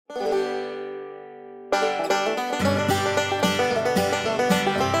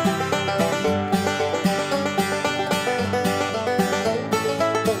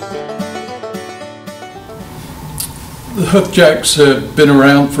Hoofjacks have been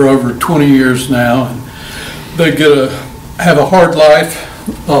around for over 20 years now, and they have a hard life.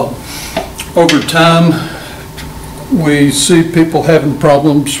 Over time, we see people having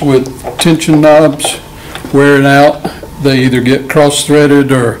problems with tension knobs wearing out. They either get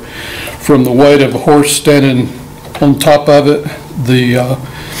cross-threaded, or from the weight of a horse standing on top of it,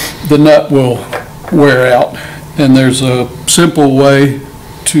 the nut will wear out. And there's a simple way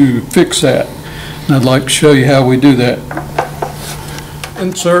to fix that, and I'd like to show you how we do that.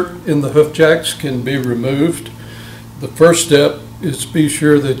 Insert in the Hoofjacks can be removed. The first step is to be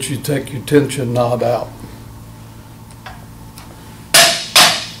sure that you take your tension knob out.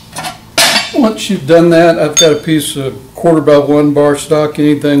 Once you've done that, I've got a piece of 1/4x1 bar stock.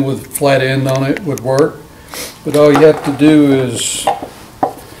 Anything with a flat end on it would work. But all you have to do is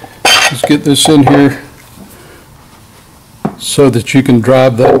get this in here so that you can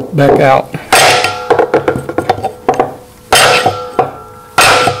drive that back out.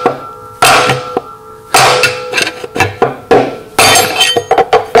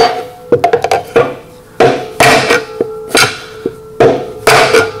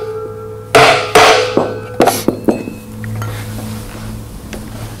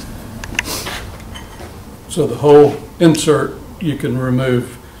 So the whole insert you can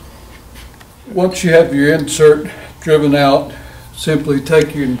remove. Once you have your insert driven out, simply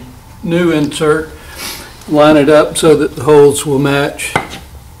take your new insert, line it up so that the holes will match,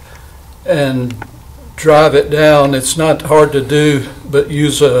 and drive it down. It's not hard to do, but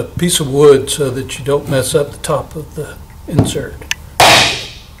use a piece of wood so that you don't mess up the top of the insert.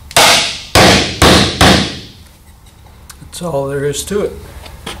 That's all there is to it.